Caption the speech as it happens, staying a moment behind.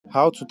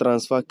how to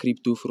transfer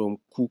crypto from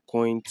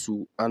Kucoin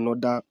to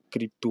another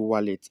crypto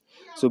wallet.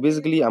 So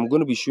basically, I'm going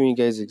to be showing you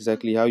guys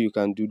exactly how you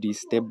can do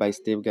this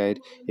step-by-step guide.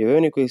 If you have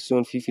any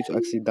question, feel free to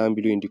ask it down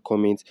below in the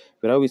comments.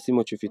 Without wasting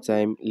much of your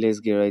time, let's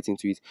get right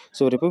into it.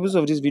 So the purpose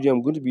of this video,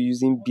 I'm going to be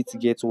using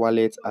BitGet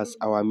wallet as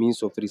our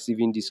means of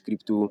receiving this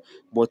crypto,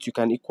 but you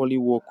can equally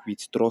work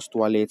with Trust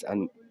wallet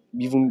and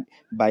even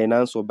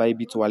Binance or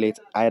Bybit wallet.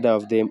 Either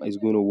of them is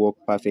going to work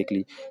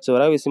perfectly. So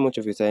without wasting much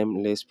of your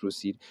time, let's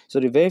proceed. So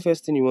the very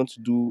first thing you want to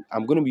do,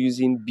 I'm going to be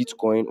using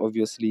Bitcoin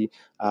obviously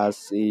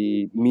as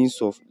a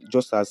means of,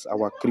 just as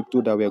our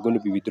crypto that we are going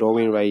to be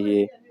withdrawing right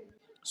here.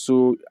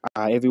 So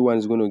everyone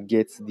is going to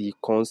get the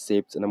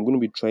concept, and I'm going to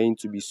be trying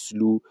to be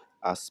slow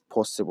as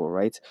possible,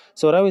 right?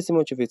 So without wasting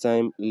much of your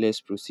time,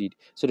 let's proceed.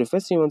 So the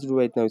first thing you want to do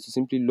right now is to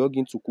simply log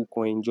into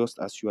KuCoin, just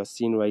as you are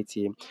seeing right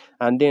here,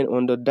 and then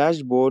on the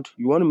dashboard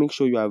you want to make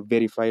sure you are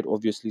verified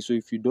obviously. So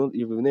if you've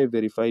never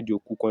verified your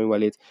KuCoin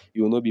wallet,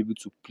 you will not be able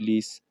to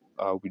place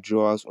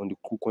withdrawals on the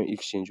KuCoin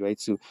exchange, right?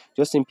 So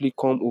just simply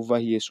come over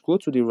here, scroll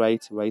to the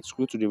right,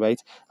 scroll to the right,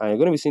 and you're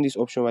going to be seeing this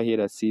option right here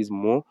that says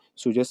more.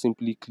 So just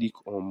simply click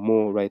on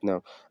more right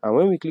now, and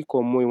when we click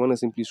on more, you want to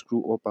simply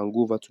scroll up and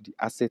go over to the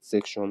asset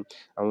section,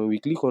 and when we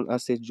click on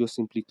asset, just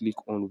simply click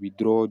on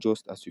withdraw,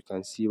 just as you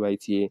can see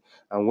right here.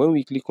 And when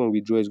we click on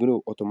withdraw, it's going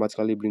to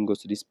automatically bring us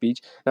to this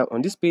page. Now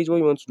on this page, what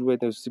you want to do right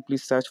now is simply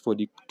search for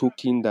the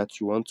token that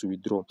you want to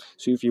withdraw.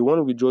 So if you want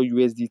to withdraw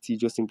USDT,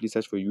 just simply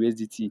search for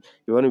USDT. If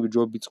you want to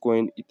withdraw Bitcoin,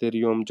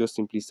 Ethereum, just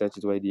simply search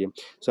it right here.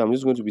 So I'm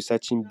just going to be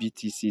searching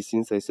BTC,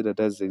 since I said that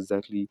that's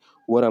exactly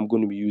what I'm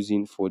going to be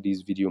using for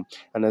this video.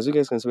 And as you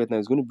guys can see right now,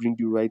 it's going to bring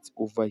you right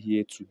over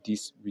here to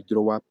this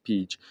withdrawal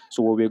page.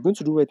 So what we're going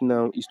to do right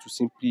now is to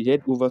simply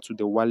head over to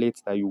the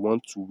wallet that you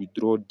want to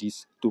withdraw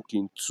this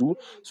token to.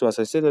 So as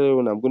I said earlier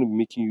on, I'm going to be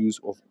making use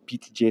of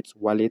BitGet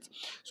wallet.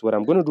 So what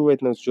I'm going to do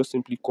right now is just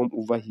simply come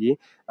over here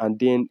and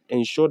then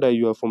ensure that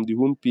you are from the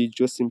home page.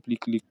 Just simply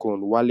click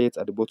on wallet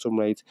at the bottom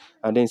right,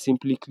 and then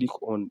simply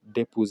click on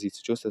deposit,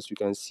 just as you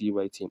can see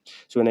right here.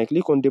 So when I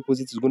click on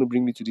deposit, it's going to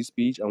bring me to this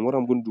page, and what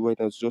I'm going to do right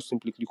now is just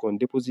simply click on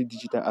deposit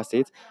digital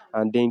asset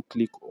and then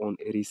click on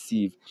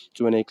receive.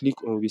 So when I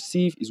click on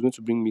receive, it's going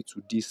to bring me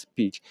to this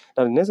page.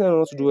 Now the next thing I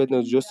want to do right now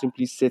is just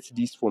simply set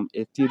this from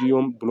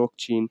Ethereum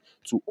blockchain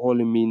to all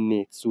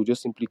mainnet. So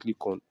just simply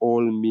click on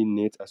all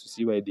mainnet, as you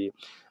see right there,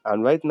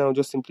 and right now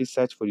just simply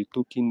search for the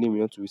token name you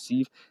want to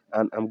receive,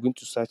 and I'm going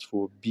to search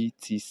for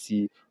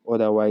BTC,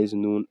 otherwise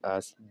known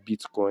as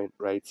Bitcoin,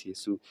 right here.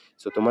 So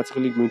it's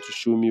automatically going to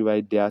show me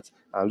right there,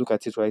 and look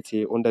at it right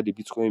here under the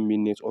Bitcoin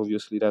mainnet.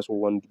 Obviously that's what I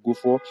want to go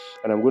for,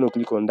 and I'm going to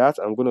click on that.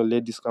 I'm going to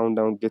let this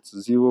countdown get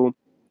to 0,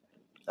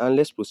 and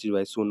let's proceed,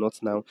 right? So not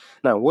now.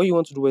 Now what you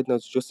want to do right now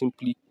is just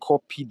simply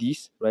copy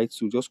this, right?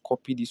 So just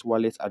copy this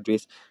wallet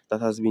address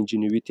that has been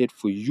generated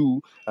for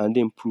you, and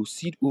then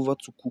proceed over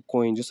to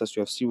KuCoin, just as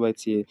you have seen right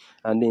here,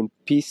 and then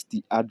paste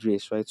the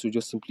address, right? So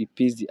just simply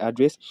paste the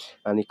address,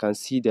 and you can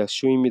see they're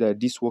showing me that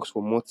this works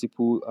for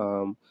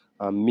multiple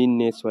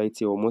mainnets right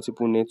here, or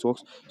multiple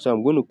networks. So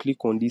I'm going to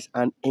click on this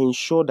and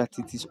ensure that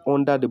it is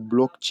under the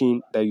blockchain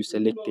that you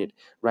selected,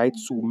 right?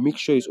 So make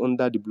sure it's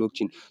under the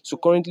blockchain. So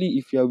currently,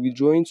 if you are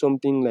withdrawing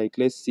something like,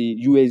 let's say,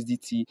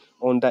 USDT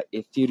under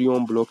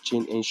Ethereum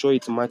blockchain, ensure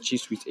it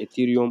matches with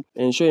Ethereum.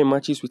 Ensure it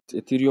matches with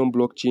Ethereum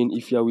blockchain.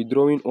 If you are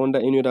withdrawing under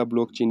any other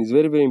blockchain, it's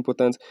very, very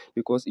important,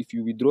 because if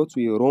you withdraw to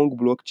a wrong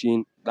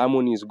blockchain, that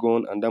money is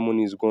gone, and that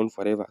money is gone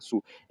forever.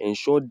 So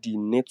ensure the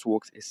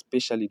networks,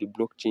 especially the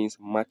blockchains,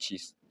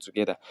 matches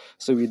together.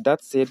 So with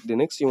that said, the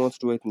next thing you want to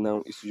do right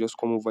now is to just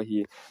come over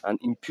here and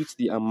input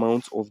the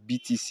amount of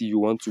BTC you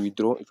want to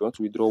withdraw. If you want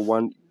to withdraw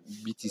 1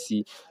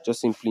 BTC,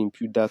 just simply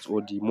input that,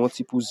 or the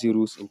multiple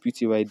zeros,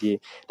 input it right there.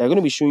 They're going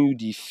to be showing you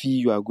the fee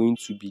you are going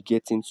to be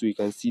getting. So you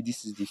can see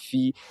this is the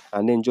fee,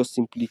 and then just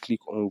simply click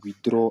on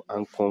withdraw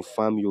and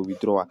confirm your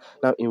withdrawal.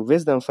 Now in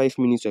less than 5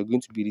 minutes, you're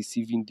going to be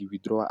receiving the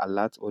withdrawal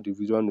alert or the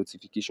withdrawal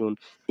notification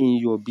in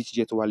your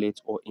BitGet wallet,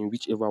 or in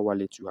whichever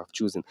wallet you have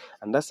chosen.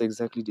 And that's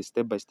exactly the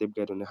step-by-step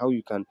guide on how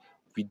you can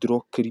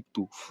withdraw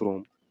crypto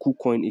from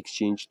KuCoin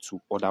exchange to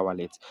other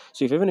wallets.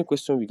 So if you have any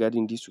question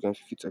regarding this, you can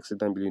feel free to ask it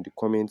down below in the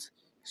comments.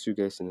 See you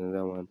guys in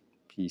another one.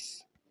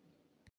 Peace.